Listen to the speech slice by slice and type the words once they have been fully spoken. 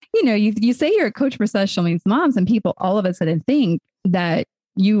you say you're a coach for special needs moms, and people all of a sudden think that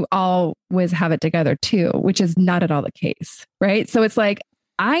you always have it together too, which is not at all the case. Right. So it's like,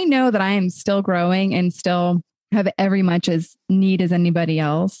 I know that I am still growing and still have every much as need as anybody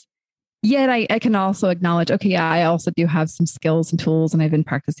else. Yet I can also acknowledge, okay, yeah, I also do have some skills and tools, and I've been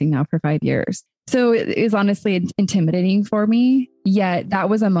practicing now for 5 years. So it is honestly intimidating for me. Yet that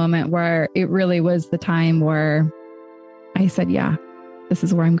was a moment where it really was the time where I said, yeah, this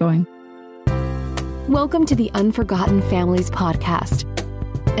is where I'm going. Welcome to the Unforgotten Families Podcast,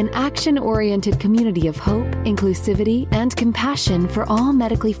 an action-oriented community of hope, inclusivity, and compassion for all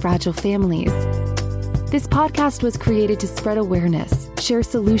medically fragile families. This podcast was created to spread awareness, share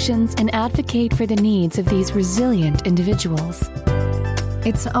solutions, and advocate for the needs of these resilient individuals.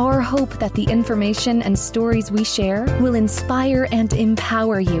 It's our hope that the information and stories we share will inspire and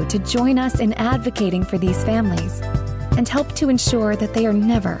empower you to join us in advocating for these families and help to ensure that they are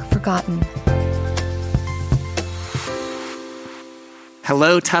never forgotten.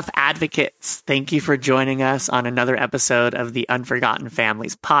 Hello, tough advocates. Thank you for joining us on another episode of the Unforgotten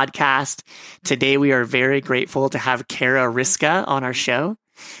Families podcast. Today, we are very grateful to have Kara Ryska on our show.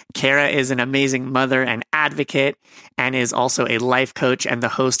 Kara is an amazing mother and advocate and is also a life coach and the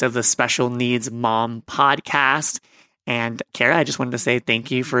host of the Special Needs Mom podcast. And Kara, I just wanted to say thank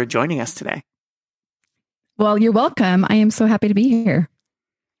you for joining us today. Well, you're welcome. I am so happy to be here.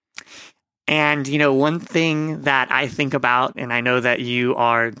 And, one thing that I think about, and I know that you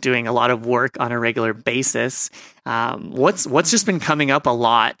are doing a lot of work on a regular basis, what's just been coming up a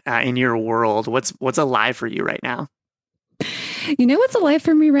lot in your world? What's alive for you right now? What's alive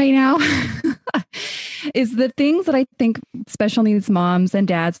for me right now is the things that I think special needs moms and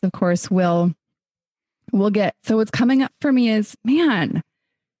dads, of course, will get. So what's coming up for me is, man,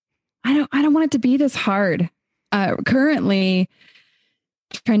 I don't want it to be this hard. Currently,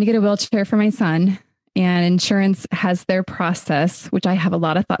 trying to get a wheelchair for my son, and insurance has their process, which I have a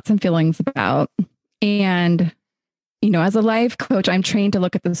lot of thoughts and feelings about. And, as a life coach, I'm trained to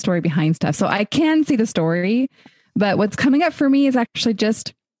look at the story behind stuff. So I can see the story, but what's coming up for me is actually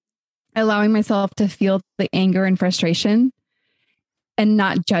just allowing myself to feel the anger and frustration and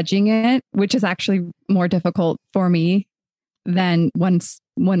not judging it, which is actually more difficult for me than one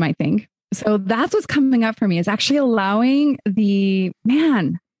might think. So that's what's coming up for me, is actually allowing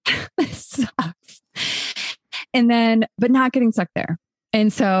man, this sucks. And then, but not getting stuck there.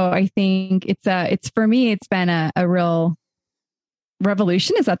 And so I think it's for me, it's been a real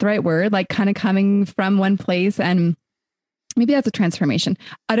revolution. Is that the right word? Like kind of coming from one place, and maybe that's a transformation.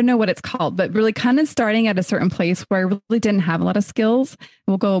 I don't know what it's called, but really kind of starting at a certain place where I really didn't have a lot of skills.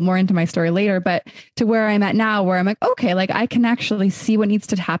 We'll go more into my story later, but to where I'm at now, where I'm like, okay, like I can actually see what needs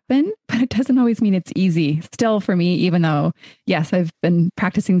to happen, but it doesn't always mean it's easy still for me, even though, yes, I've been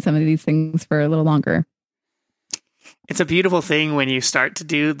practicing some of these things for a little longer. It's a beautiful thing when you start to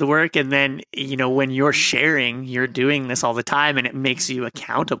do the work, and then, when you're sharing, you're doing this all the time, and it makes you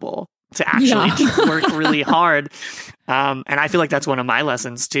accountable to actually work really hard. And I feel like that's one of my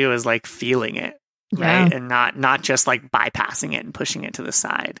lessons too, is like feeling it, right? And not just like bypassing it and pushing it to the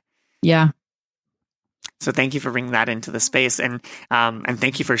side. Yeah. So thank you for bringing that into the space, and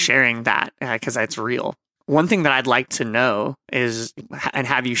thank you for sharing that, because that's real. One thing that I'd like to know is, and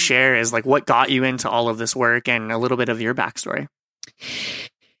have you share, is like what got you into all of this work and a little bit of your backstory.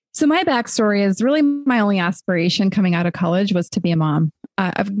 So my backstory is really my only aspiration coming out of college was to be a mom.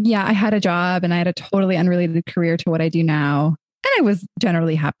 I had a job and I had a totally unrelated career to what I do now. And I was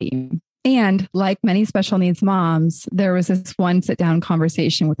generally happy. And like many special needs moms, there was this one sit down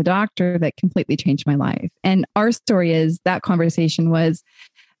conversation with a doctor that completely changed my life. And our story is that conversation was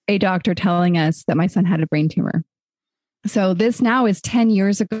a doctor telling us that my son had a brain tumor. So this now is 10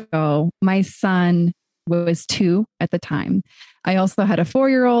 years ago. My son was 2 at the time. I also had a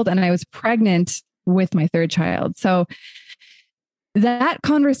 4-year-old, and I was pregnant with my 3rd child. So that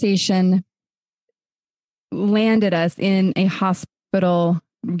conversation landed us in a hospital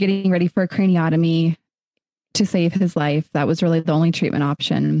getting ready for a craniotomy to save his life. That was really the only treatment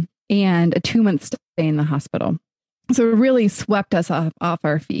option, and a 2-month stay in the hospital. So it really swept us off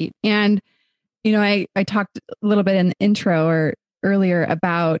our feet. And, I talked a little bit in the intro or earlier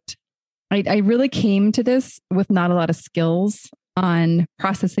about, I really came to this with not a lot of skills on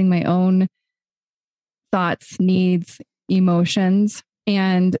processing my own thoughts, needs, emotions.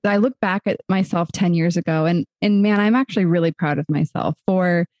 And I look back at myself 10 years ago, and man, I'm actually really proud of myself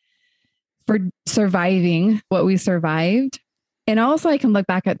for surviving what we survived. And also I can look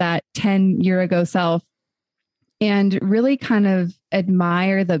back at that 10-year ago self and really kind of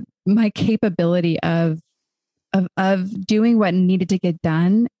admire my capability of doing what needed to get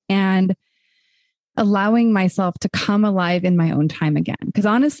done and allowing myself to come alive in my own time again. Because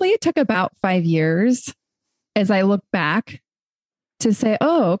honestly, it took about 5 years as I look back to say,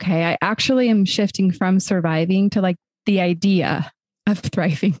 oh, okay, I actually am shifting from surviving to like the idea of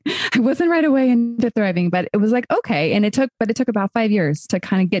thriving. I wasn't right away into thriving, but it was like, okay. And it took about 5 years to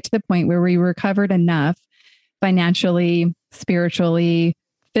kind of get to the point where we recovered enough financially, spiritually,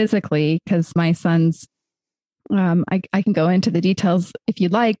 physically, because my son's, I can go into the details if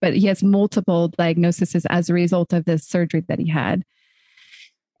you'd like, but he has multiple diagnoses as a result of this surgery that he had.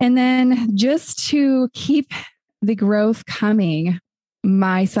 And then just to keep the growth coming,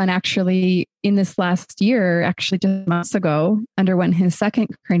 my son actually in this last year, actually just months ago, underwent his second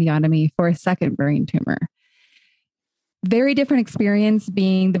craniotomy for a second brain tumor. Very different experience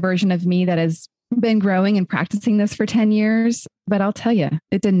being the version of me that has been growing and practicing this for 10 years. But I'll tell you,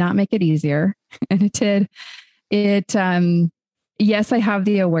 it did not make it easier. And it did. Yes, I have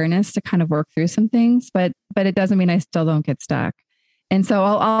the awareness to kind of work through some things, but it doesn't mean I still don't get stuck. And so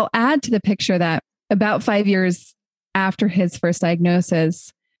I'll add to the picture that about 5 years after his first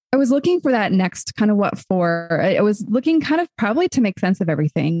diagnosis, I was looking for that next kind of what for. I was looking kind of probably to make sense of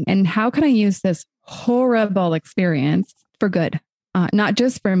everything. And how can I use this horrible experience for good? Not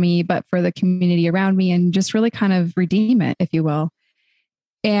just for me, but for the community around me, and just really kind of redeem it, if you will.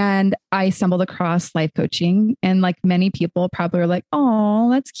 And I stumbled across life coaching, and like many people probably are like, oh,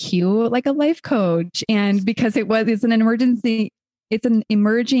 that's cute, like a life coach. And because it's an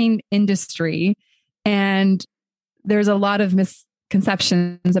emerging industry, and there's a lot of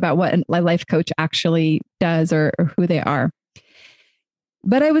misconceptions about what a life coach actually does or who they are.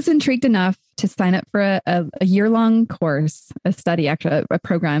 But I was intrigued enough to sign up for a year-long course, a study, actually, a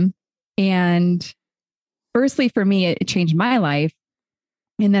program. And firstly, for me, it changed my life.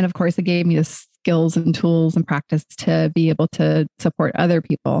 And then, of course, it gave me the skills and tools and practice to be able to support other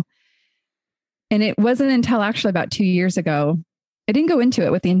people. And it wasn't until actually about 2 years ago, I didn't go into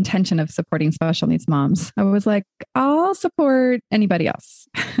it with the intention of supporting special needs moms. I was like, I'll support anybody else.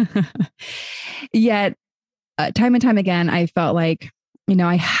 Yet, time and time again, I felt like,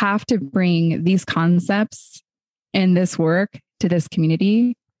 I have to bring these concepts and this work to this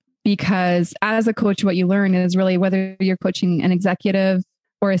community, because as a coach, what you learn is really whether you're coaching an executive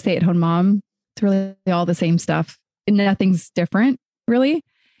or a stay-at-home mom, it's really all the same stuff. Nothing's different, really.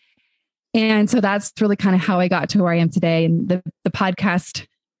 And so that's really kind of how I got to where I am today. And the podcast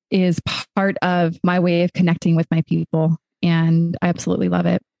is part of my way of connecting with my people. And I absolutely love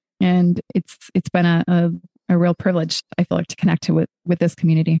it. And it's been a real privilege, I feel like, to connect with this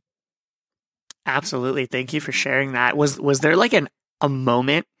community. Absolutely. Thank you for sharing that. Was there like a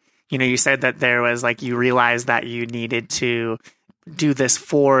moment, you said that there was like, you realized that you needed to do this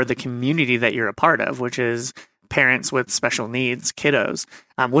for the community that you're a part of, which is parents with special needs, kiddos.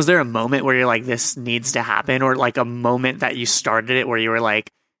 Was there a moment where you're like, this needs to happen, or like a moment that you started it where you were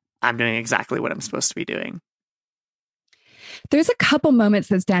like, I'm doing exactly what I'm supposed to be doing? There's a couple moments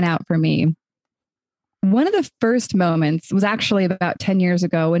that stand out for me. One of the first moments was actually about 10 years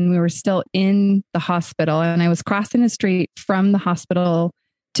ago when we were still in the hospital, and I was crossing the street from the hospital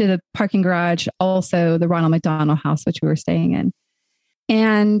to the parking garage, also the Ronald McDonald House, which we were staying in.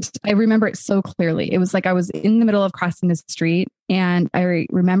 And I remember it so clearly. It was like I was in the middle of crossing the street, and I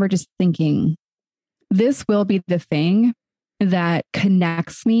remember just thinking, this will be the thing that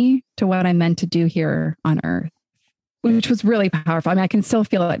connects me to what I'm meant to do here on earth, which was really powerful. I mean, I can still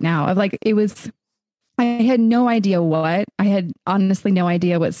feel it now. I had no idea what. I had honestly no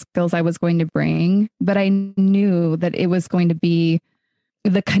idea what skills I was going to bring, but I knew that it was going to be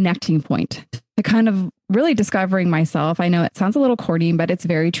the connecting point, the kind of really discovering myself. I know it sounds a little corny, but it's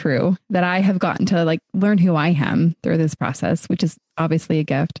very true that I have gotten to like learn who I am through this process, which is obviously a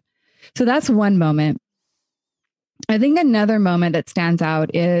gift. So that's one moment. I think another moment that stands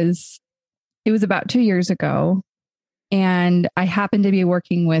out is it was about 2 years ago, and I happened to be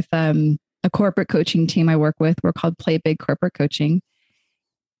working with a corporate coaching team I work with. We're called Play Big Corporate Coaching.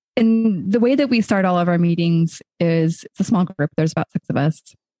 And the way that we start all of our meetings is it's a small group. There's about 6 of us.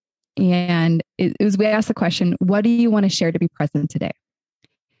 And we asked the question, what do you want to share to be present today?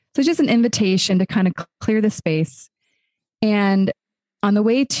 So just an invitation to kind of clear the space. And on the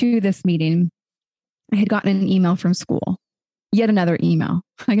way to this meeting, I had gotten an email from school, yet another email.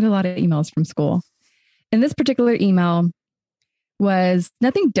 I get a lot of emails from school. And this particular email was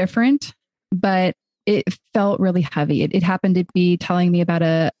nothing different, but it felt really heavy. It happened to be telling me about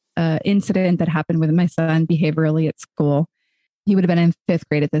a incident that happened with my son behaviorally at school. He would have been in 5th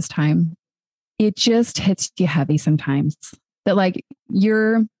grade at this time. It just hits you heavy sometimes that like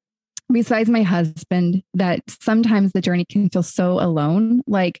you're besides my husband, that sometimes the journey can feel so alone.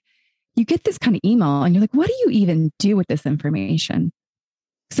 Like you get this kind of email and you're like, what do you even do with this information?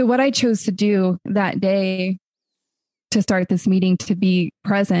 So what I chose to do that day to start this meeting, to be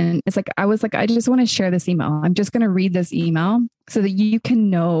present, is like, I was like, I just want to share this email. I'm just going to read this email so that you can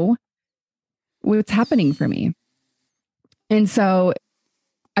know what's happening for me. And so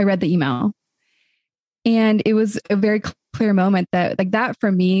I read the email, and it was a very clear moment that, like, that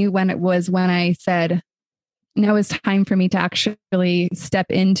for me, when I said, now is time for me to actually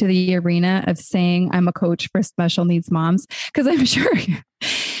step into the arena of saying I'm a coach for special needs moms. Because I'm sure,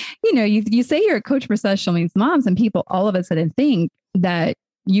 you say you're a coach for special needs moms, and people all of a sudden think that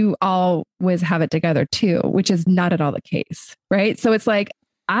you always have it together too, which is not at all the case, right? So it's like,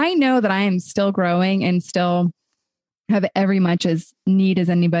 I know that I am still growing and still have every much as need as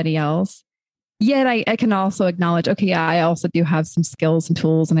anybody else. Yet I can also acknowledge, okay, yeah, I also do have some skills and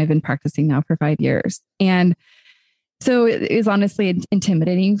tools, and I've been practicing now for 5 years. And so it is honestly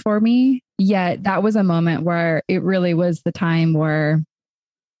intimidating for me. Yet that was a moment where it really was the time where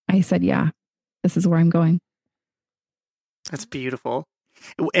I said, yeah, this is where I'm going. That's beautiful.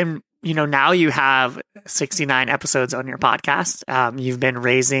 And, now you have 69 episodes on your podcast. You've been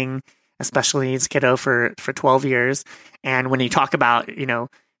raising a special needs kiddo for 12 years. And when you talk about,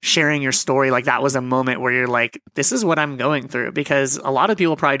 sharing your story, like that was a moment where you're like, this is what I'm going through, because a lot of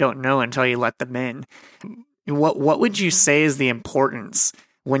people probably don't know until you let them in. What would you say is the importance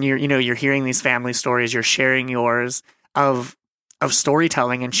when you're hearing these family stories, you're sharing yours, of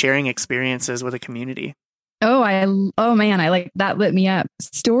storytelling and sharing experiences with a community? Oh man, I like that, lit me up.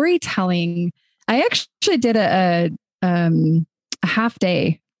 Storytelling. I actually did a half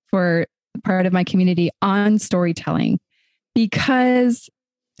day for part of my community on storytelling, because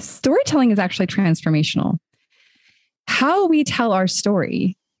storytelling is actually transformational. How we tell our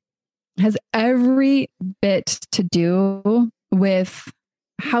story has every bit to do with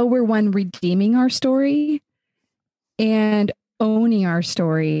how we're redeeming our story and owning our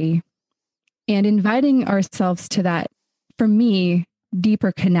story and inviting ourselves to that, for me,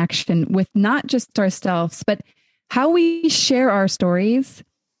 deeper connection with not just ourselves, but how we share our stories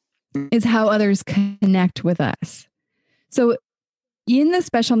is how others connect with us. So in the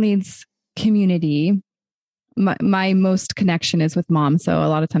special needs community, my most connection is with moms. So a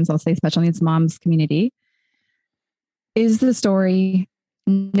lot of times I'll say special needs moms community is the story.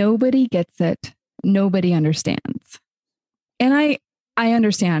 Nobody gets it. Nobody understands. And I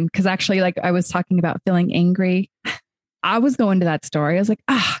understand, because actually, like I was talking about feeling angry, I was going to that story. I was like,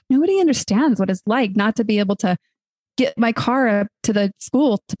 nobody understands what it's like not to be able to get my car up to the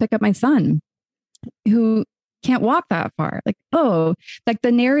school to pick up my son who can't walk that far. Like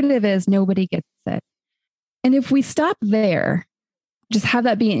the narrative is nobody gets it. And if we stop there, just have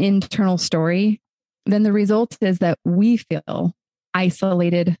that be an internal story, then the result is that we feel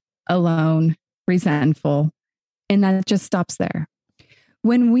isolated, alone, resentful, and that just stops there.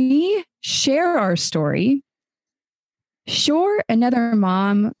 When we share our story, sure, another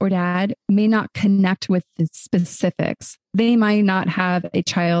mom or dad may not connect with the specifics. They might not have a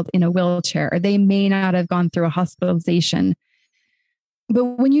child in a wheelchair, or they may not have gone through a hospitalization. But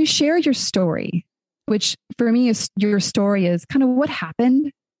when you share your story, which for me is your story is kind of what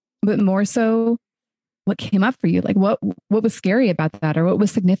happened, but more so what came up for you, like what was scary about that, or what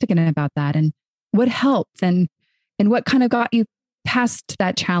was significant about that, and what helped, and what kind of got you past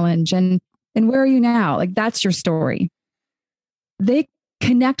that challenge, and where are you now? Like that's your story. They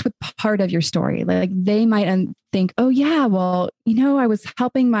connect with part of your story. Like they might think, oh yeah, well, I was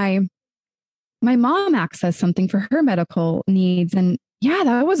helping my mom access something for her medical needs. And yeah,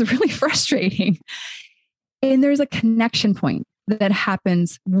 that was really frustrating. And there's a connection point that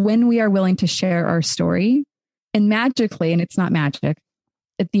happens when we are willing to share our story. And magically, and it's not magic,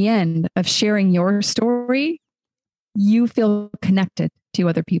 at the end of sharing your story, you feel connected to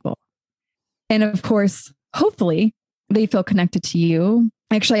other people. And of course, hopefully, they feel connected to you.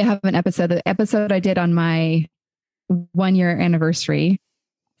 Actually, I have the episode I did on my 1 year anniversary.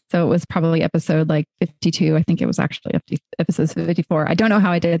 So it was probably episode like 52. I think it was actually episode 54. I don't know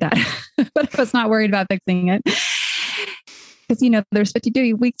how I did that, but I was not worried about fixing it. Because, there's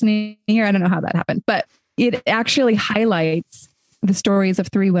 52 weeks in a year. I don't know how that happened, but it actually highlights the stories of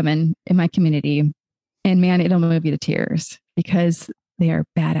 3 women in my community. And man, it'll move you to tears, because they are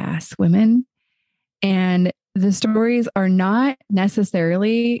badass women. And the stories are not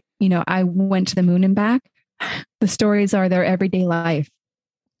necessarily, I went to the moon and back. The stories are their everyday life,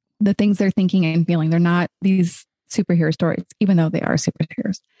 the things they're thinking and feeling. They're not these superhero stories, even though they are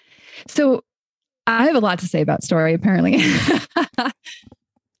superheroes. So I have a lot to say about story, apparently.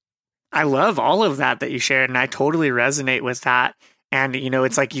 I love all of that you shared, and I totally resonate with that. And,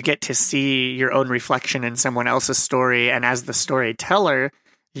 it's like you get to see your own reflection in someone else's story. And as the storyteller,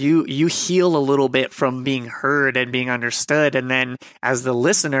 you heal a little bit from being heard and being understood. And then as the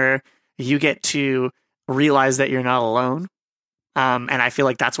listener, you get to realize that you're not alone. And I feel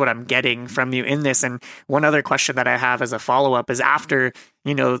like that's what I'm getting from you in this. And one other question that I have as a follow-up is after,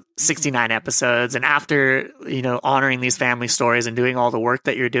 69 episodes and after, honoring these family stories and doing all the work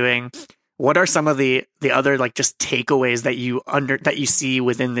that you're doing, what are some of the other like just takeaways that you see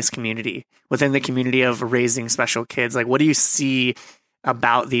within this community, within the community of raising special kids? Like, what do you see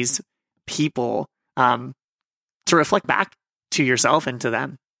about these people to reflect back to yourself and to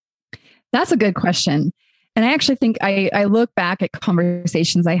them? That's a good question. And I actually think I look back at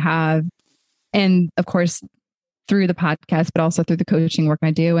conversations I have, and of course, through the podcast, but also through the coaching work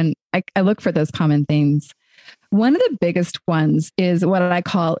I do. And I look for those common themes. One of the biggest ones is what I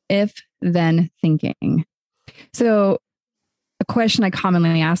call if-then thinking. So a question I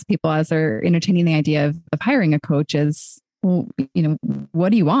commonly ask people as they're entertaining the idea of hiring a coach is, well, what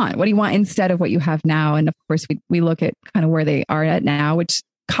do you want? What do you want instead of what you have now? And of course, we look at kind of where they are at now, which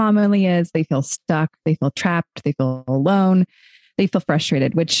commonly is they feel stuck, they feel trapped, they feel alone, they feel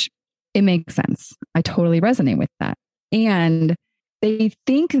frustrated, which it makes sense. I totally resonate with that. And they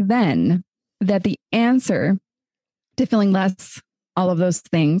think then that the answer to feeling less, all of those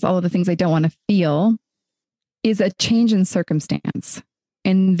things, all of the things they don't want to feel, is a change in circumstance.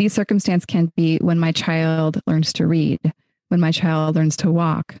 And these circumstances can be when my child learns to read, when my child learns to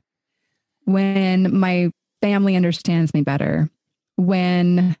walk, when my family understands me better,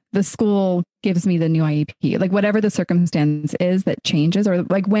 when the school gives me the new IEP, like whatever the circumstance is that changes, or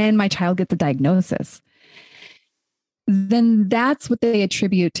like when my child gets a diagnosis, then that's what they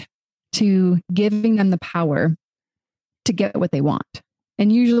attribute to giving them the power to get what they want.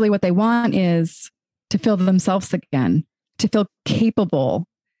 And usually what they want is to feel themselves again, to feel capable,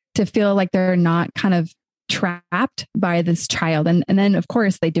 to feel like they're not kind of trapped by this child. And then, of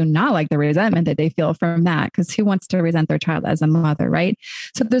course, they do not like the resentment that they feel from that, because who wants to resent their child as a mother, right?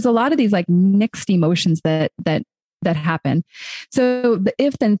 So there's a lot of these like mixed emotions that happen. So the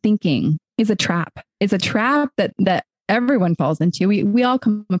if-then thinking is a trap. It's a trap that everyone falls into. We all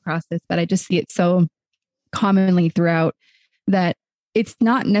come across this, but I just see it so commonly throughout that it's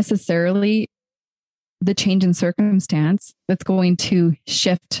not necessarily the change in circumstance that's going to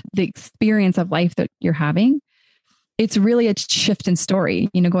shift the experience of life that you're having. It's really a shift in story,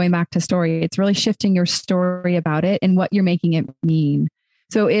 going back to story, it's really shifting your story about it and what you're making it mean.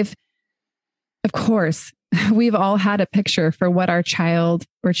 So if, of course, we've all had a picture for what our child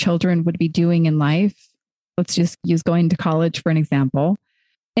or children would be doing in life. Let's just use going to college for an example.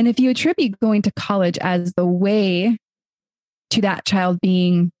 And if you attribute going to college as the way to that child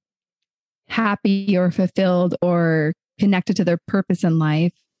being happy or fulfilled or connected to their purpose in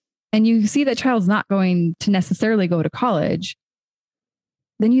life, and you see that child's not going to necessarily go to college,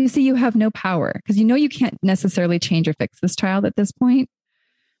 then you see you have no power, because you can't necessarily change or fix this child at this point.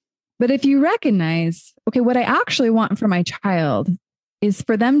 But if you recognize, okay, what I actually want for my child is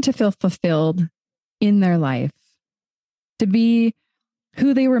for them to feel fulfilled in their life, to be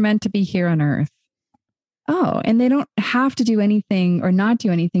who they were meant to be here on earth. Oh, and they don't have to do anything or not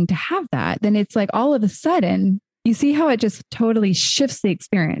do anything to have that. Then it's like all of a sudden, you see how it just totally shifts the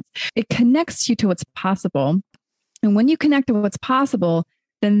experience. It connects you to what's possible. And when you connect to what's possible,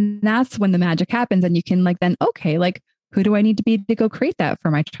 then that's when the magic happens. And you can who do I need to be to go create that for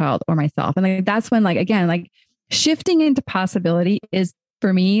my child or myself? And that's when, again, shifting into possibility is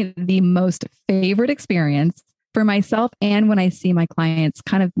for me the most favorite experience for myself. And when I see my clients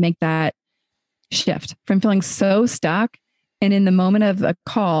kind of make that shift from feeling so stuck and in the moment of a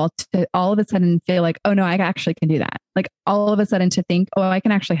call to all of a sudden feel like, oh no, I actually can do that. All of a sudden to think, oh, I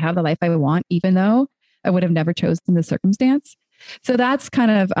can actually have the life I want, even though I would have never chosen this circumstance. So that's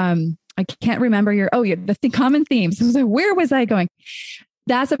kind of, I can't remember the common themes. So where was I going?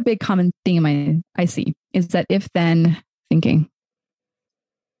 That's a big common theme I see, is that if-then thinking.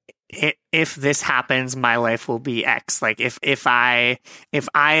 If this happens, my life will be X. If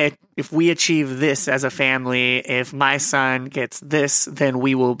we achieve this as a family, if my son gets this, then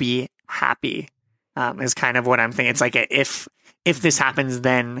we will be happy. Is kind of what I'm thinking. It's like if this happens,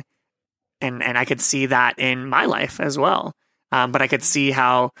 then, and I could see that in my life as well. But I could see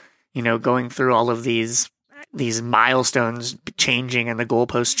how, going through all of these milestones changing and the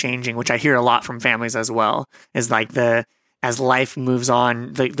goalposts changing, which I hear a lot from families as well, is as life moves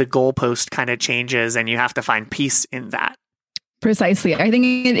on, the goalpost kind of changes and you have to find peace in that. Precisely. I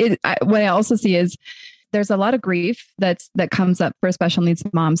think what I also see is there's a lot of grief that comes up for special needs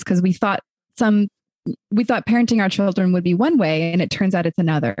moms because we thought parenting our children would be one way and it turns out it's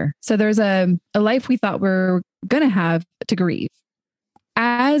another. So there's a life we thought we're going to have to grieve.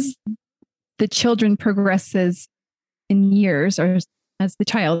 As the children progresses in years, or as the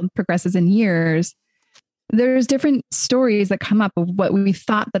child progresses in years, there's different stories that come up of what we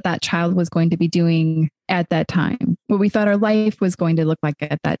thought that child was going to be doing at that time, what we thought our life was going to look like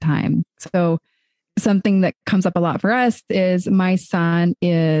at that time. So something that comes up a lot for us is my son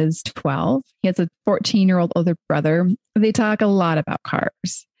is 12. He has a 14-year-old older brother. They talk a lot about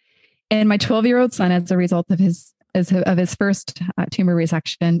cars. And my 12-year-old son, as a result of his first tumor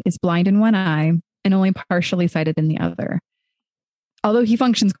resection, is blind in one eye and only partially sighted in the other, although he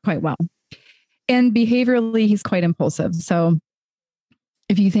functions quite well. And behaviorally, he's quite impulsive. So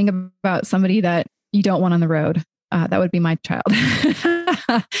if you think about somebody that you don't want on the road, that would be my child.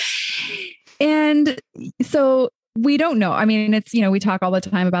 And so we don't know. I mean, it's, we talk all the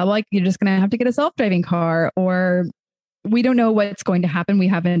time about like, you're just going to have to get a self-driving car, or we don't know what's going to happen. We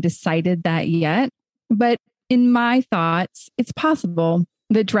haven't decided that yet. But in my thoughts, it's possible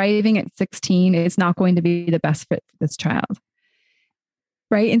that driving at 16 is not going to be the best fit for this child.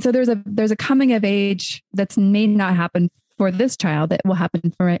 Right. And so there's a coming of age that's may not happen for this child that will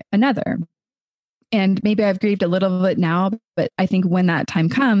happen for another. And maybe I've grieved a little bit now, but I think when that time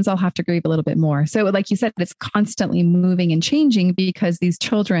comes, I'll have to grieve a little bit more. So like you said, it's constantly moving and changing because these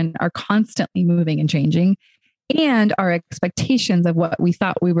children are constantly moving and changing. And our expectations of what we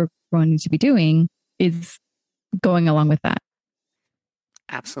thought we were going to be doing is going along with that.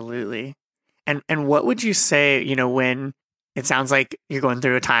 Absolutely. And what would you say, when it sounds like you're going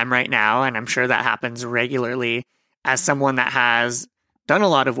through a time right now, and I'm sure that happens regularly, as someone that has done a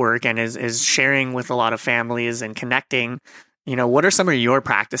lot of work and is sharing with a lot of families and connecting, what are some of your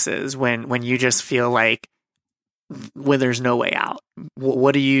practices when you just feel like when there's no way out?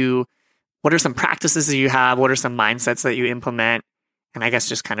 What are some practices that you have? What are some mindsets that you implement? And I guess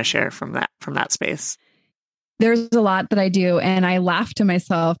just kind of share from that space. There's a lot that I do, and I laugh to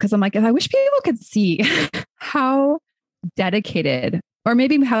myself because I'm like, I wish people could see how dedicated or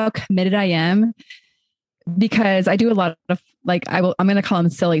maybe how committed I am, because I do a lot of I'm going to call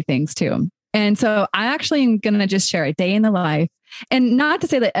them silly things too. And so I actually am going to just share a day in the life, and not to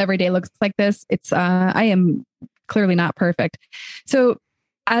say that every day looks like this. It's, I am clearly not perfect. So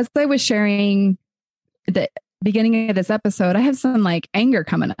as I was sharing the beginning of this episode, I have some anger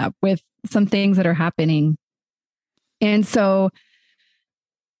coming up with some things that are happening. And so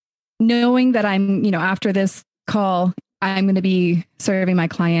knowing that I'm, after this call, I'm going to be serving my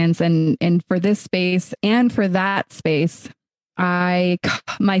clients and for this space and for that space,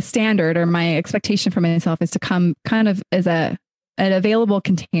 my standard or my expectation for myself is to come kind of as an available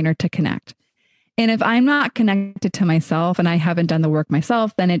container to connect. And if I'm not connected to myself and I haven't done the work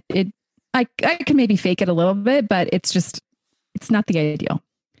myself, then I can maybe fake it a little bit, but it's not the ideal.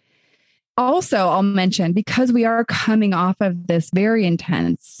 Also, I'll mention, because we are coming off of this very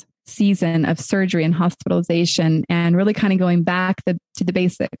intense season of surgery and hospitalization and really kind of going back to the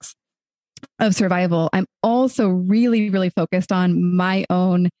basics of survival, I'm also really, really focused on my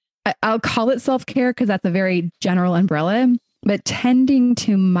own, I'll call it self-care because that's a very general umbrella, but tending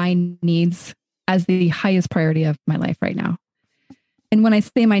to my needs as the highest priority of my life right now. And when I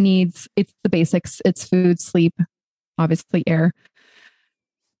say my needs, it's the basics. It's food, sleep, obviously air,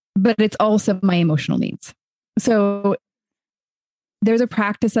 but it's also my emotional needs. So there's a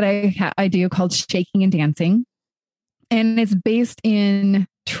practice that I do called shaking and dancing. And it's based in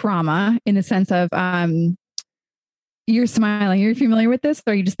trauma in the sense of, you're smiling. You're familiar with this?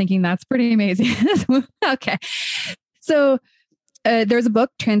 Or are you just thinking that's pretty amazing? Okay. So there's a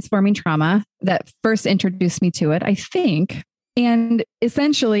book, Transforming Trauma, that first introduced me to it, I think. And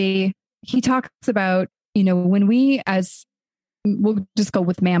essentially he talks about, when we'll just go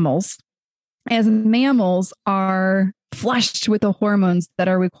with mammals, as mammals are flushed with the hormones that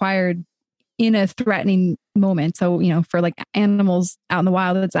are required in a threatening moment. So, for animals out in the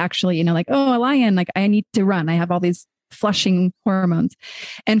wild, it's actually, oh, a lion, I need to run. I have all these flushing hormones.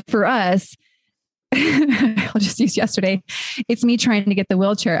 And for us, I'll just use yesterday, it's me trying to get the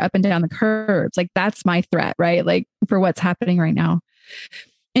wheelchair up and down the curbs. That's my threat, right? For what's happening right now.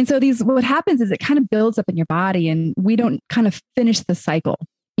 And so what happens is it kind of builds up in your body and we don't kind of finish the cycle,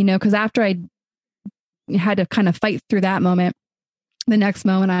 because after I had to kind of fight through that moment, the next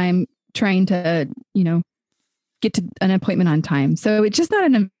moment I'm trying to, get to an appointment on time. So it's just not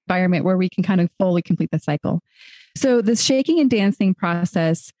an environment where we can kind of fully complete the cycle. So this shaking and dancing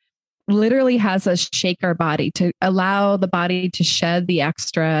process literally has us shake our body to allow the body to shed the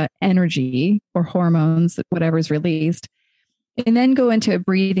extra energy or hormones, whatever's released, and then go into a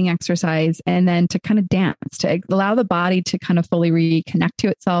breathing exercise and then to kind of dance, to allow the body to kind of fully reconnect to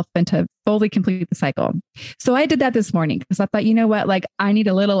itself and to fully complete the cycle. So I did that this morning because I thought, you know what, like I need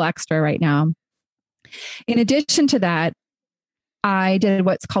a little extra right now. In addition to that, I did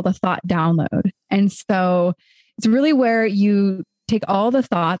what's called a thought download. And so it's really where you take all the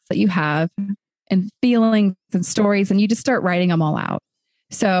thoughts that you have and feelings and stories, and you just start writing them all out.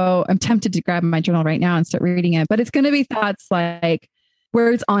 So I'm tempted to grab my journal right now and start reading it, but it's going to be thoughts like where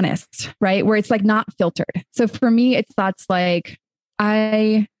it's honest, right? Where it's like not filtered. So for me, it's thoughts like,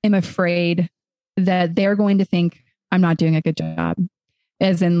 I am afraid that they're going to think I'm not doing a good job,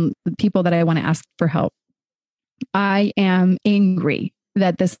 as in the people that I want to ask for help. I am angry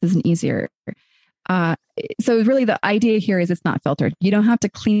that this isn't easier. So really the idea here is it's not filtered. You don't have to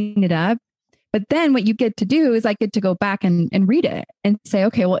clean it up. But then what you get to do is I get to go back and read it and say,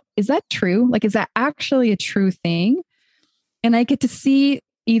 okay, well, is that true? Like, is that actually a true thing? And I get to see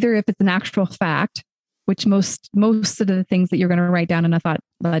either if it's an actual fact, which most of the things that you're going to write down in a thought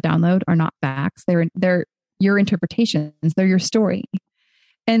download are not facts. They're your interpretations. They're your story.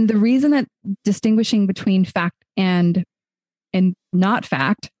 And the reason that distinguishing between fact and not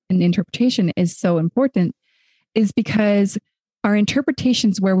fact and interpretation is so important is because our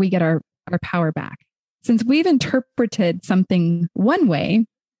interpretation is where we get our power back. Since we've interpreted something one way,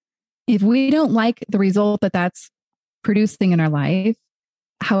 if we don't like the result that that's producing in our life,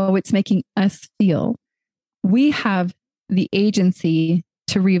 how it's making us feel, we have the agency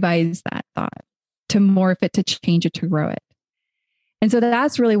to revise that thought, to morph it, to change it, to grow it. And so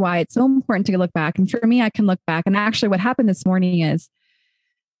that's really why it's so important to look back. And for me, I can look back. And actually what happened this morning is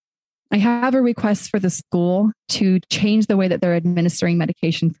I have a request for the school to change the way that they're administering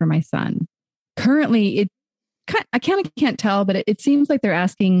medication for my son. Currently, I can't tell, but it seems like they're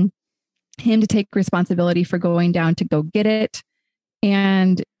asking him to take responsibility for going down to go get it.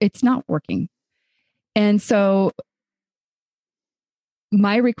 And it's not working. And so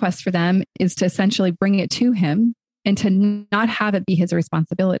my request for them is to essentially bring it to him and to not have it be his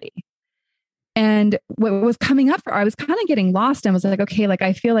responsibility. And what was coming up I was kind of getting lost and was like, okay, like,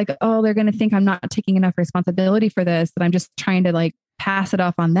 I feel like, oh, they're going to think I'm not taking enough responsibility for this, that I'm just trying to like pass it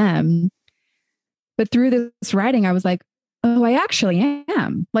off on them. But through this writing, I was like, oh, I actually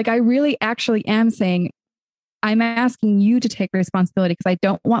am. Like, I really actually am saying, I'm asking you to take responsibility because I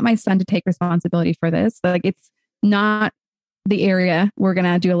don't want my son to take responsibility for this. Like, it's not the area we're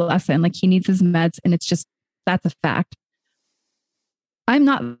going to do a lesson. Like, he needs his meds and it's just, that's a fact. I'm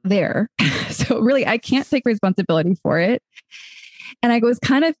not there. So really, I can't take responsibility for it. And I was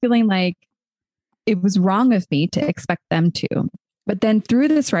kind of feeling like it was wrong of me to expect them to. But then through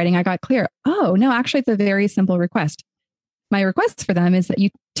this writing, I got clear. Oh, no, actually, it's a very simple request. My request for them is that you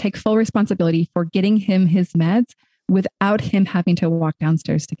take full responsibility for getting him his meds without him having to walk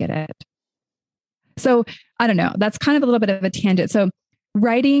downstairs to get it. So I don't know. That's kind of a little bit of a tangent. So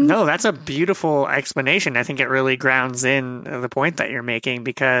writing. No, that's a beautiful explanation. I think it really grounds in the point that you're making,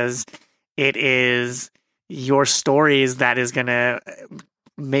 because it is your stories that is going to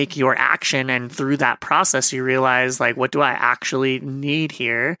make your action. And through that process, you realize, like, what do I actually need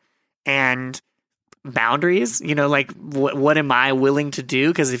here? And boundaries, like what am I willing to do?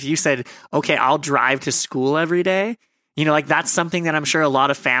 Because if you said, okay, I'll drive to school every day, like that's something that I'm sure a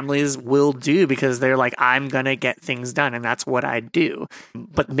lot of families will do because they're like, I'm going to get things done. And that's what I do.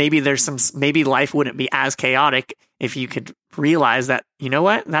 But maybe maybe life wouldn't be as chaotic if you could realize that, you know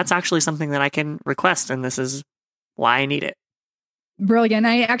what, that's actually something that I can request. And this is why I need it. Brilliant.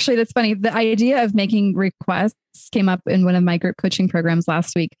 That's funny. The idea of making requests came up in one of my group coaching programs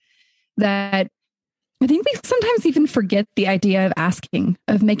last week, that I think we sometimes even forget the idea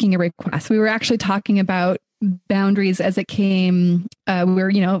of making a request. We were actually talking about boundaries as it came.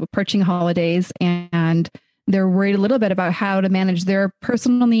 We're, approaching holidays, and they're worried a little bit about how to manage their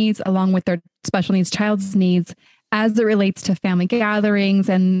personal needs along with their special needs child's needs as it relates to family gatherings.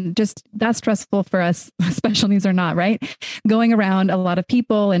 And just that's stressful for us, special needs or not, right? Going around a lot of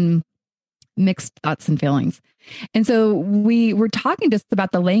people and mixed thoughts and feelings. And so we were talking just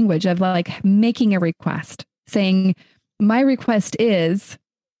about the language of like making a request, saying, my request is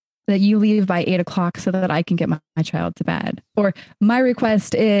that you leave by 8:00 so that I can get my child to bed. Or my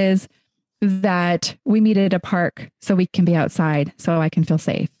request is that we meet at a park so we can be outside so I can feel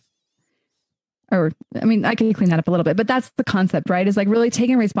safe. Or, I can clean that up a little bit, but that's the concept, right? Is like really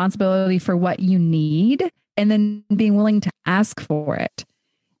taking responsibility for what you need and then being willing to ask for it.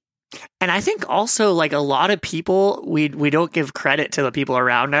 And I think also like a lot of people, we don't give credit to the people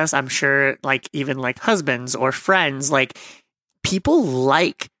around us. I'm sure like even like husbands or friends, like people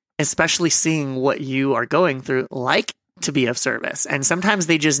like, especially seeing what you are going through, like to be of service. And sometimes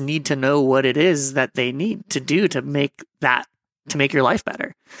they just need to know what it is that they need to do to make your life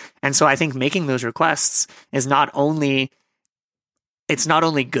better. And so I think making those requests is it's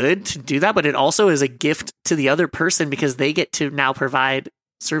not only good to do that, but it also is a gift to the other person because they get to now provide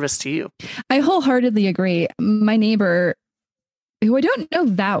service to you. I wholeheartedly agree. My neighbor, who I don't know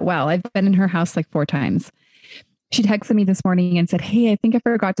that well, I've been in her house like 4 times. She texted me this morning and said, "Hey, I think I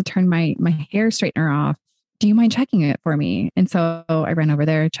forgot to turn my hair straightener off. Do you mind checking it for me?" And so I ran over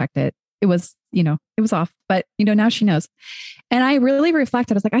there, checked it. It was, it was off, but now she knows. And I really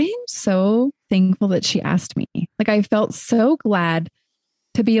reflected. I was like, I am so thankful that she asked me. Like, I felt so glad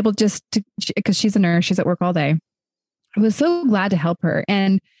to be able because she's a nurse, she's at work all day. I was so glad to help her.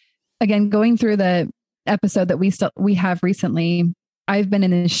 And again, going through the episode that we have recently, I've been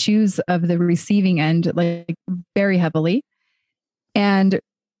in the shoes of the receiving end, like very heavily. And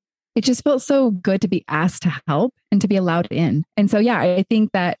it just felt so good to be asked to help and to be allowed in. And so, yeah, I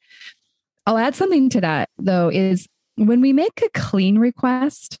think that I'll add something to that though, is when we make a clean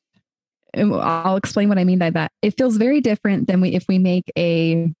request, and I'll explain what I mean by that. It feels very different than if we make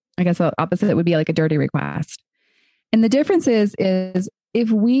I guess the opposite would be like a dirty request. And the difference is if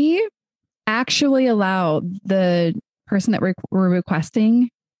we actually allow the person that we're requesting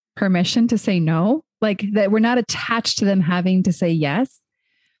permission to say no, like that we're not attached to them having to say yes,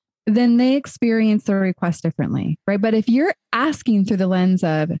 then they experience the request differently, right? But if you're asking through the lens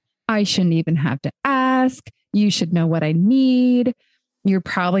of, I shouldn't even have to ask, you should know what I need, you're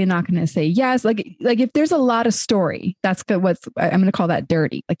probably not going to say yes. Like if there's a lot of story, that's good. I'm going to call that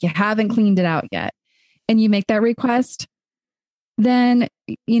dirty. Like you haven't cleaned it out yet. And you make that request, then,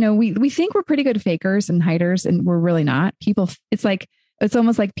 we think we're pretty good fakers and hiders, and we're really not. It's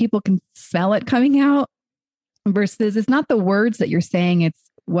almost like people can smell it coming out versus it's not the words that you're saying. It's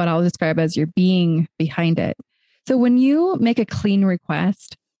what I'll describe as your being behind it. So when you make a clean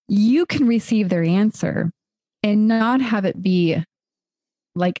request, you can receive their answer and not have it be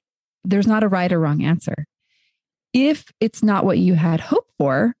like, there's not a right or wrong answer. If it's not what you had hoped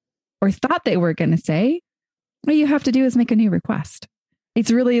for or thought they were going to say, what you have to do is make a new request.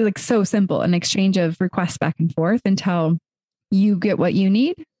 It's really like so simple, an exchange of requests back and forth until you get what you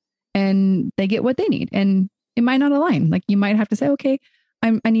need and they get what they need. And it might not align. Like you might have to say, okay,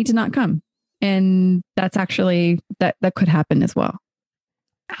 I need to not come. And that's actually, that could happen as well.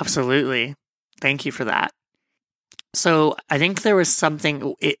 Absolutely. Thank you for that. So I think there was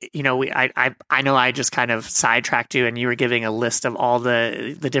something, I know I just kind of sidetracked you and you were giving a list of all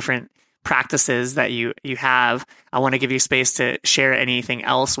the different practices that you have. I want to give you space to share anything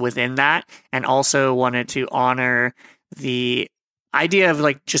else within that, and also wanted to honor the idea of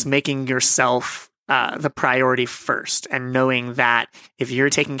like just making yourself the priority first, and knowing that if you're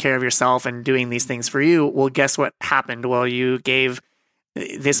taking care of yourself and doing these things for you, well, guess what happened? Well,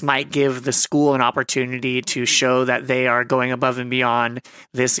 this might give the school an opportunity to show that they are going above and beyond.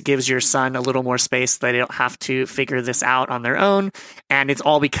 This gives your son a little more space that they don't have to figure this out on their own. And it's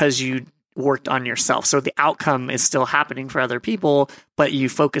all because you worked on yourself. So the outcome is still happening for other people, but you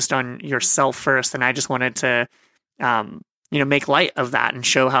focused on yourself first. And I just wanted to, make light of that and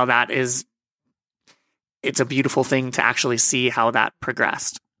show how it's a beautiful thing to actually see how that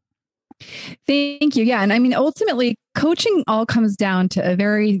progressed. Thank you. Yeah. And I mean, ultimately, coaching all comes down to a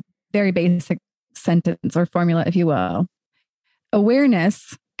very, very basic sentence or formula, if you will.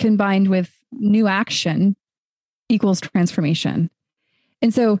 Awareness combined with new action equals transformation.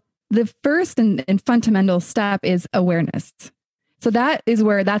 And so the first and fundamental step is awareness. So that is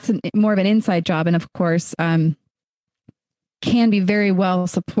where that's more of an inside job. And of course, can be very well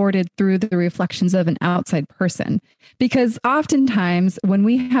supported through the reflections of an outside person. Because oftentimes when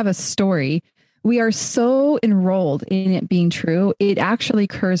we have a story, we are so enrolled in it being true, it actually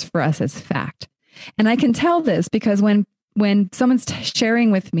occurs for us as fact. And I can tell this because when someone's sharing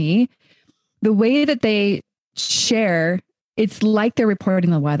with me, the way that they share, it's like they're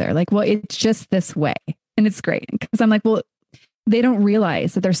reporting the weather. Like, well, it's just this way. And it's great. Because I'm like, well, they don't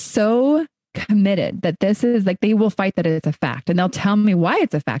realize that they're so committed that this is like, they will fight that it's a fact, and they'll tell me why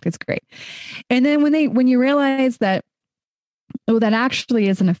it's a fact. It's great. And then when you realize that, oh, that actually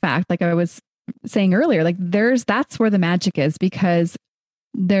isn't a fact, like I was saying earlier, like that's where the magic is, because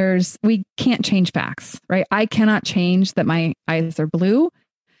we can't change facts, right? I cannot change that my eyes are blue.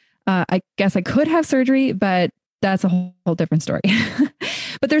 I guess I could have surgery, but that's a whole different story.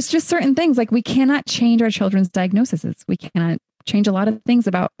 But there's just certain things, like we cannot change our children's diagnoses. We cannot change a lot of things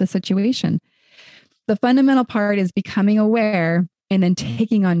about the situation. The fundamental part is becoming aware and then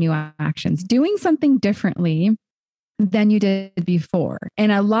taking on new actions, doing something differently than you did before.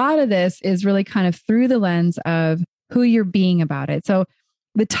 And a lot of this is really kind of through the lens of who you're being about it. So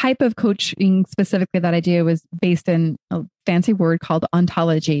the type of coaching specifically that I do is based in a fancy word called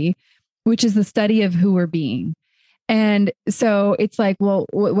ontology, which is the study of who we're being. And so it's like, well,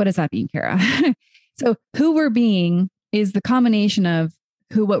 what does that mean, Kara? So who we're being is the combination of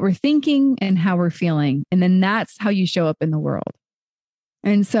what we're thinking and how we're feeling. And then that's how you show up in the world.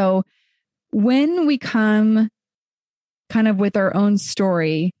 And so when we come kind of with our own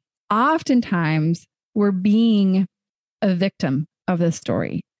story, oftentimes we're being a victim of the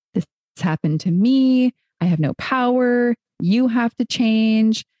story. This happened to me. I have no power. You have to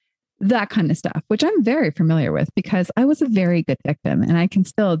change. That kind of stuff, which I'm very familiar with because I was a very good victim and I can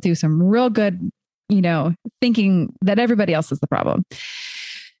still do some real good, thinking that everybody else is the problem.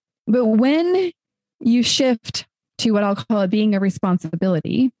 But when you shift to what I'll call it being a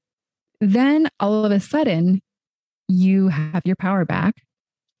responsibility, then all of a sudden you have your power back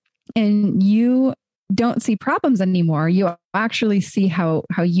and you don't see problems anymore. You actually see how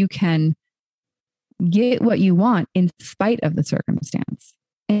you can get what you want in spite of the circumstance.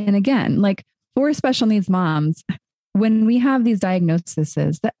 And again, like for special needs moms, when we have these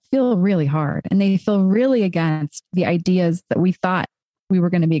diagnoses that feel really hard and they feel really against the ideas that we thought we were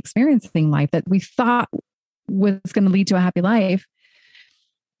going to be experiencing life, that we thought was going to lead to a happy life,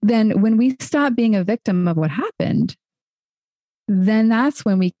 then when we stop being a victim of what happened, then that's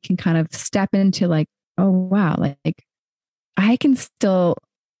when we can kind of step into like, oh, wow, like I can still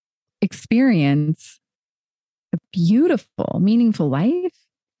experience a beautiful, meaningful life,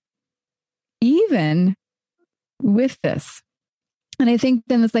 even with this. And I think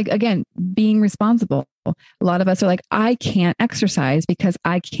then it's like, again, being responsible. A lot of us are like, I can't exercise because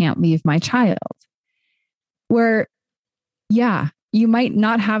I can't leave my child. Where, yeah, you might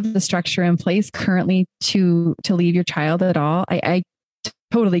not have the structure in place currently to leave your child at all. I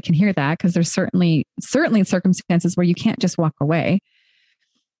totally can hear that because there's certainly circumstances where you can't just walk away.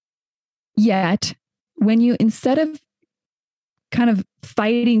 Yet, when you, instead of kind of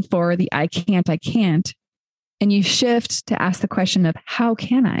fighting for the I can't, and you shift to ask the question of how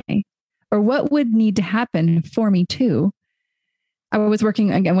can I, or what would need to happen for me too. I was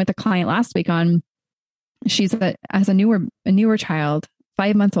working again with a client last week on, as a newer child,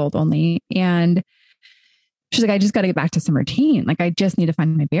 5 months old only. And she's like, I just got to get back to some routine. Like I just need to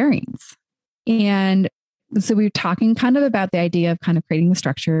find my bearings. And so we were talking kind of about the idea of kind of creating the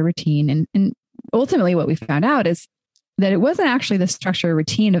structure, routine. And ultimately what we found out is that it wasn't actually the structure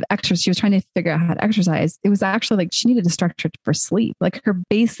routine of exercise. She was trying to figure out how to exercise. It was actually like she needed a structure for sleep. Like her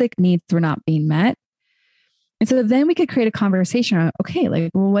basic needs were not being met. And so then we could create a conversation on, okay,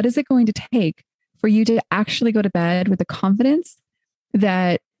 like, well, what is it going to take for you to actually go to bed with the confidence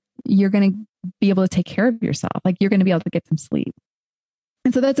that you're going to be able to take care of yourself? Like you're going to be able to get some sleep.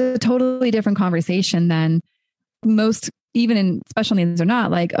 And so that's a totally different conversation than most, even in special needs or not,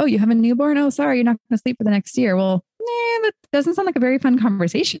 like, oh, you have a newborn. Oh, sorry, you're not going to sleep for the next year. Well, that doesn't sound like a very fun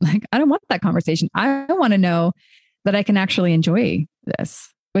conversation. Like, I don't want that conversation. I want to know that I can actually enjoy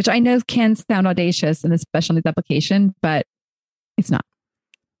this, which I know can sound audacious in the special needs application, but it's not.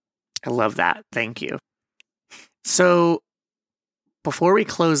 I love that. Thank you. So before we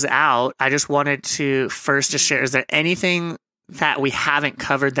close out, I just wanted to first just share, is there anything that we haven't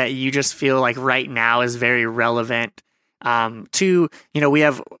covered that you just feel like right now is very relevant to,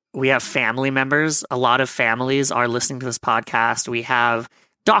 we have family members. A lot of families are listening to this podcast. We have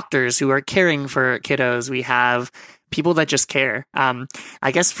doctors who are caring for kiddos. We have people that just care.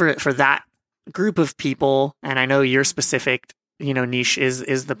 I guess for that group of people, and I know your specific, niche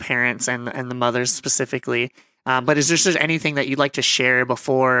is the parents and the mothers specifically. But is there just anything that you'd like to share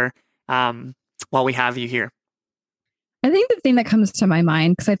before, while we have you here? I think the thing that comes to my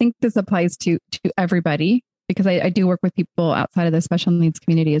mind, because I think this applies to everybody, because I do work with people outside of the special needs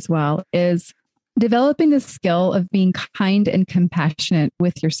community as well, is developing the skill of being kind and compassionate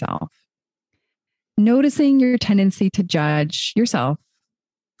with yourself. Noticing your tendency to judge yourself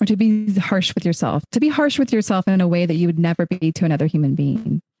or to be harsh with yourself, in a way that you would never be to another human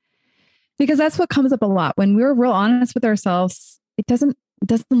being. Because that's what comes up a lot. When we're real honest with ourselves, it doesn't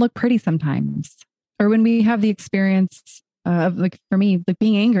look pretty sometimes. Or when we have the experience of, like, for me, like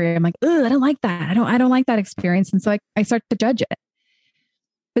being angry, I'm like, I don't like that. I don't like that experience. And so I start to judge it.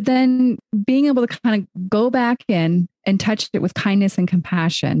 But then being able to kind of go back in and touch it with kindness and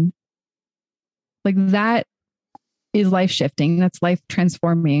compassion, like that is life shifting. That's life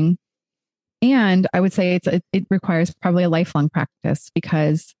transforming. And I would say it requires probably a lifelong practice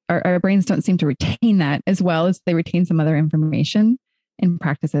because our brains don't seem to retain that as well as they retain some other information and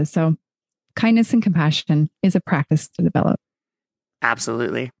practices. So kindness and compassion is a practice to develop.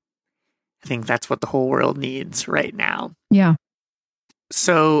 Absolutely. I think that's what the whole world needs right now. Yeah.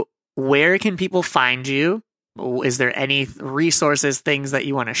 So where can people find you? Is there any resources, things that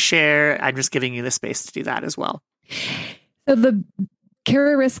you want to share? I'm just giving you the space to do that as well. So the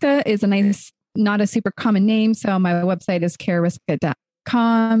Kara Ryska is a nice, not a super common name. So my website is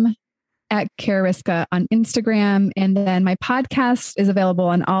kararyska.com, at Kara Ryska on Instagram. And then my podcast is available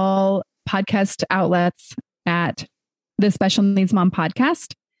on all podcast outlets at the Special Needs Mom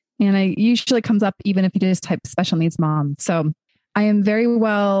Podcast. And it usually comes up even if you just type Special Needs Mom. So I am very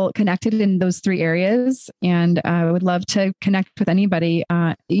well connected in those 3 areas. And I would love to connect with anybody.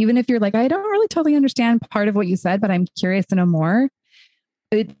 Even if you're like, I don't really totally understand part of what you said, but I'm curious to know more.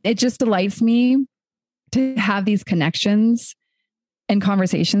 It just delights me to have these connections and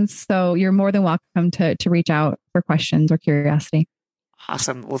conversations. So you're more than welcome to reach out for questions or curiosity.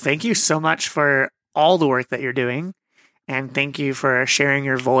 Awesome. Well, thank you so much for all the work that you're doing. And thank you for sharing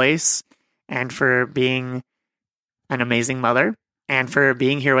your voice and for being an amazing mother and for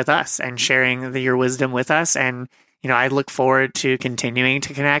being here with us and sharing your wisdom with us. And, I look forward to continuing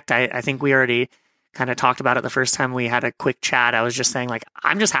to connect. I think we already kind of talked about it the first time we had a quick chat. I was just saying, like,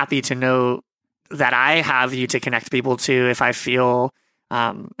 I'm just happy to know that I have you to connect people to if I feel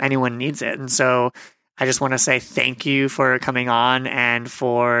anyone needs it. And so I just want to say thank you for coming on and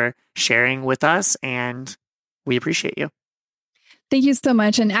for sharing with us. And we appreciate you. Thank you so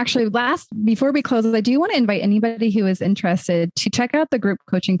much. And actually, before we close, I do want to invite anybody who is interested to check out the group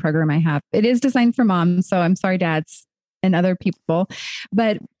coaching program I have. It is designed for moms, so I'm sorry, dads and other people.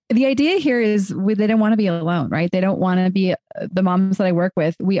 But the idea here is they don't want to be alone, right? They don't want to be the moms that I work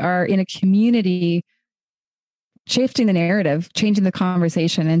with. We are in a community shifting the narrative, changing the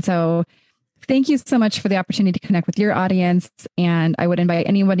conversation. And so thank you so much for the opportunity to connect with your audience. And I would invite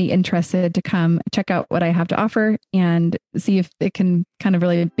anybody interested to come check out what I have to offer and see if it can kind of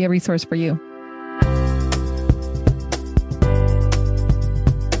really be a resource for you.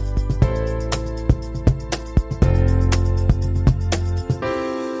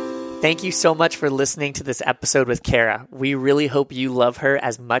 Thank you so much for listening to this episode with Kara. We really hope you love her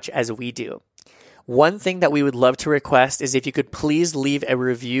as much as we do. One thing that we would love to request is if you could please leave a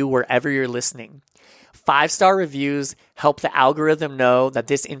review wherever you're listening. 5-star reviews help the algorithm know that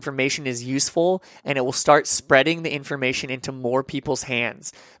this information is useful, and it will start spreading the information into more people's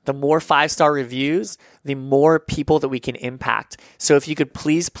hands. The more 5-star reviews, the more people that we can impact. So if you could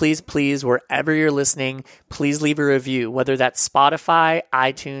please, wherever you're listening, please leave a review, whether that's Spotify,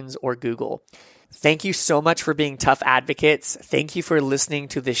 iTunes, or Google. Thank you so much for being tough advocates. Thank you for listening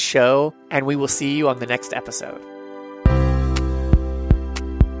to this show, and we will see you on the next episode.